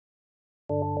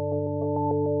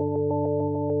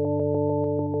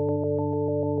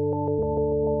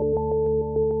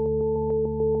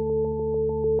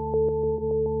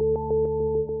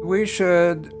We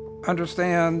should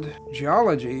understand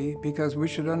geology because we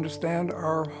should understand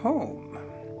our home.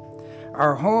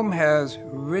 Our home has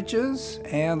riches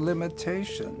and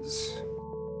limitations.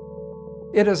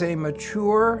 It is a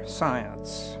mature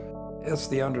science. It's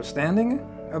the understanding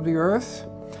of the earth,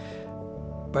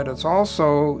 but it's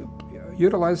also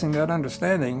utilizing that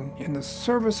understanding in the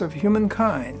service of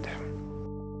humankind.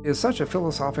 It's such a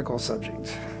philosophical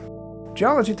subject.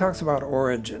 Geology talks about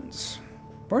origins.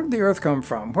 Where did the earth come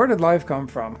from? Where did life come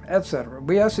from? Etc.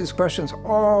 We ask these questions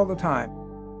all the time.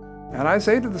 And I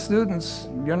say to the students,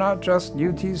 you're not just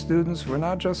UT students, we're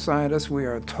not just scientists, we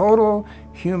are total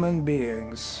human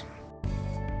beings.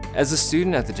 As a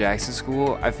student at the Jackson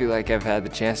School, I feel like I've had the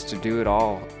chance to do it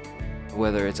all.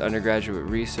 Whether it's undergraduate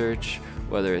research,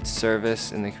 whether it's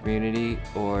service in the community,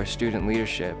 or student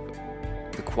leadership.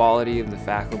 The quality of the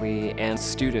faculty and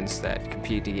students that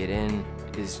compete to get in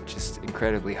is just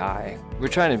incredibly high. We're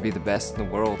trying to be the best in the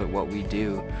world at what we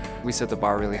do. We set the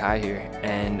bar really high here,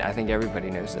 and I think everybody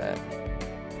knows that.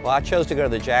 Well, I chose to go to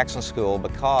the Jackson School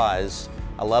because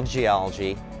I love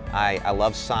geology, I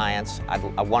love science,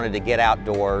 I wanted to get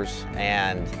outdoors,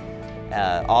 and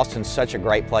Austin's such a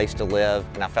great place to live,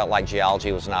 and I felt like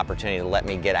geology was an opportunity to let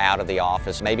me get out of the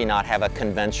office, maybe not have a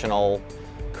conventional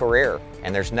career.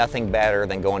 And there's nothing better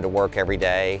than going to work every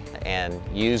day and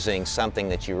using something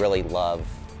that you really love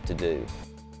to do.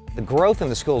 The growth in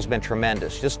the school has been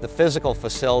tremendous. Just the physical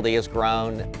facility has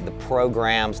grown, the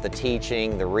programs, the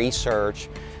teaching, the research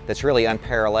that's really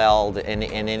unparalleled in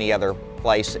any other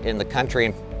place in the country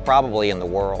and probably in the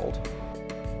world.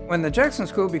 When the Jackson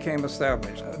School became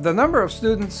established, the number of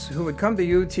students who would come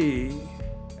to UT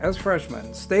as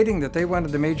freshmen stating that they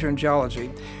wanted to major in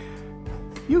geology,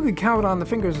 you could count on the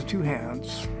fingers of two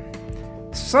hands.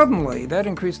 Suddenly, that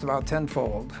increased about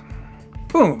tenfold.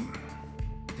 Boom!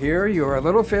 Here you are a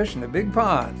little fish in a big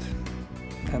pond,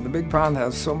 and the big pond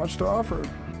has so much to offer.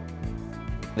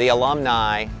 The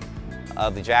alumni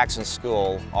of the Jackson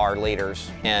School are leaders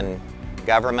in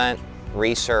government,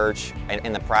 research, and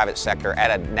in the private sector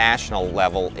at a national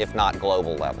level, if not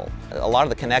global level. A lot of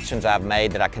the connections I've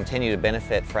made that I continue to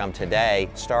benefit from today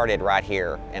started right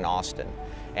here in Austin.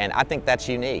 And I think that's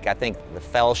unique. I think the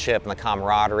fellowship and the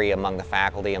camaraderie among the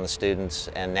faculty and the students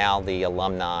and now the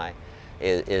alumni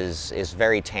is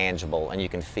very tangible, and you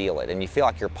can feel it. And you feel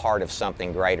like you're part of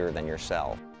something greater than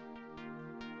yourself.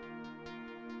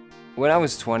 When I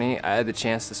was 20, I had the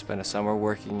chance to spend a summer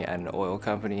working at an oil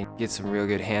company, get some real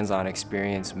good hands-on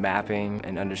experience mapping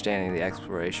and understanding the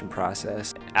exploration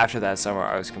process. After that summer,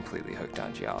 I was completely hooked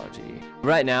on geology.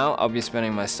 Right now, I'll be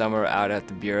spending my summer out at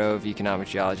the Bureau of Economic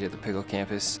Geology at the Pickle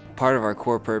campus. Part of our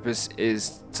core purpose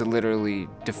is to literally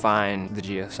define the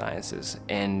geosciences.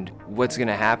 And what's going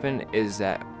to happen is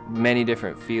that many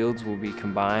different fields will be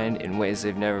combined in ways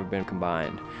they've never been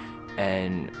combined.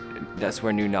 And that's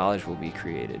where new knowledge will be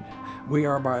created. We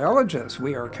are biologists,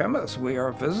 we are chemists, we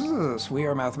are physicists, we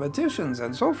are mathematicians,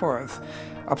 and so forth,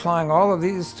 applying all of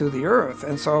these to the earth.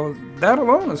 And so that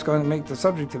alone is going to make the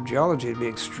subject of geology to be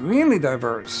extremely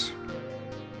diverse.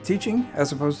 Teaching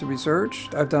as opposed to research,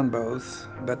 I've done both,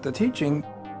 but the teaching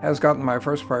has gotten my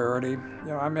first priority.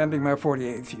 I'm ending my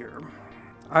 48th year.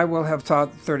 I will have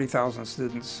taught 30,000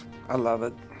 students. I love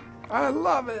it. I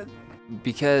love it.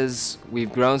 Because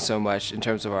we've grown so much in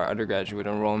terms of our undergraduate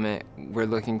enrollment, we're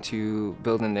looking to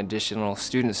build an additional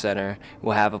student center.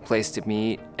 We'll have a place to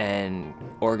meet and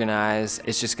organize.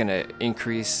 It's just going to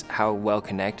increase how well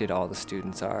connected all the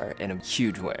students are in a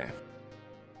huge way.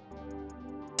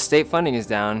 State funding is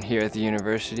down here at the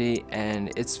university,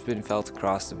 and it's been felt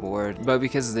across the board. But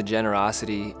because of the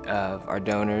generosity of our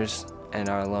donors and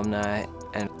our alumni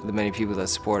and the many people that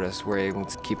support us, we're able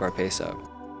to keep our pace up.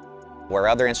 Where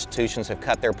other institutions have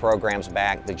cut their programs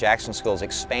back, the Jackson School is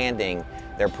expanding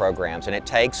their programs, and it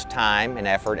takes time and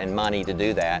effort and money to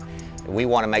do that. We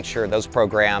want to make sure those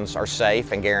programs are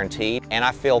safe and guaranteed, and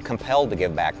I feel compelled to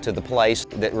give back to the place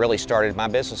that really started my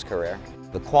business career.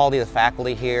 The quality of the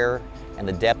faculty here and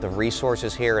the depth of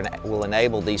resources here will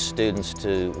enable these students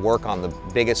to work on the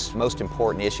biggest, most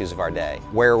important issues of our day.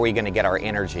 Where are we going to get our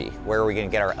energy? Where are we going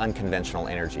to get our unconventional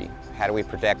energy? How do we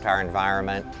protect our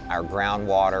environment, our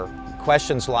groundwater?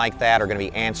 Questions like that are going to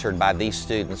be answered by these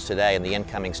students today and the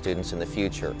incoming students in the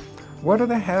future. What are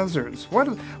the hazards?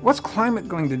 What's climate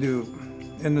going to do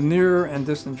in the near and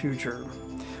distant future?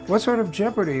 What sort of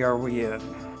jeopardy are we in?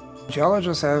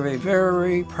 Geologists have a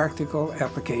very practical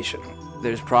application.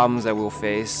 There's problems that we'll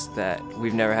face that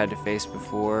we've never had to face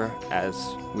before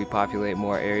as we populate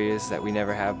more areas that we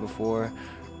never have before.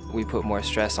 We put more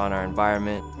stress on our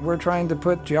environment. We're trying to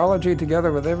put geology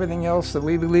together with everything else that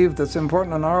we believe that's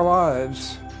important in our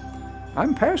lives.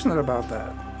 I'm passionate about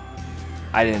that.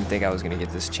 I didn't think I was going to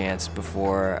get this chance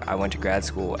before I went to grad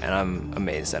school, and I'm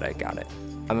amazed that I got it.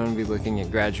 I'm going to be looking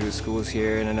at graduate schools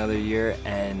here in another year,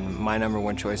 and my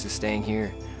 #1 choice is staying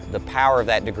here. The power of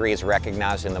that degree is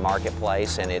recognized in the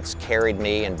marketplace, and it's carried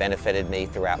me and benefited me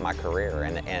throughout my career,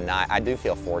 and I do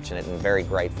feel fortunate and very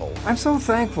grateful. I'm so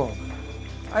thankful.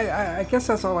 I guess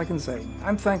that's all I can say.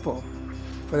 I'm thankful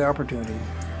for the opportunity.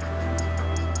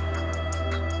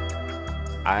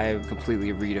 I've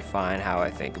completely redefined how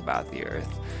I think about the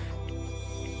Earth.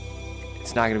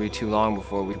 It's not going to be too long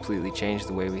before we completely change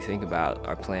the way we think about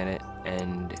our planet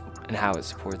and how it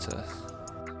supports us.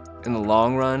 In the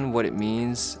long run, what it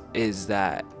means is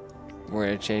that we're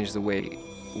going to change the way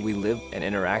we live and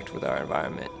interact with our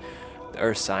environment. The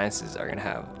Earth sciences are going to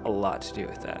have a lot to do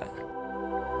with that.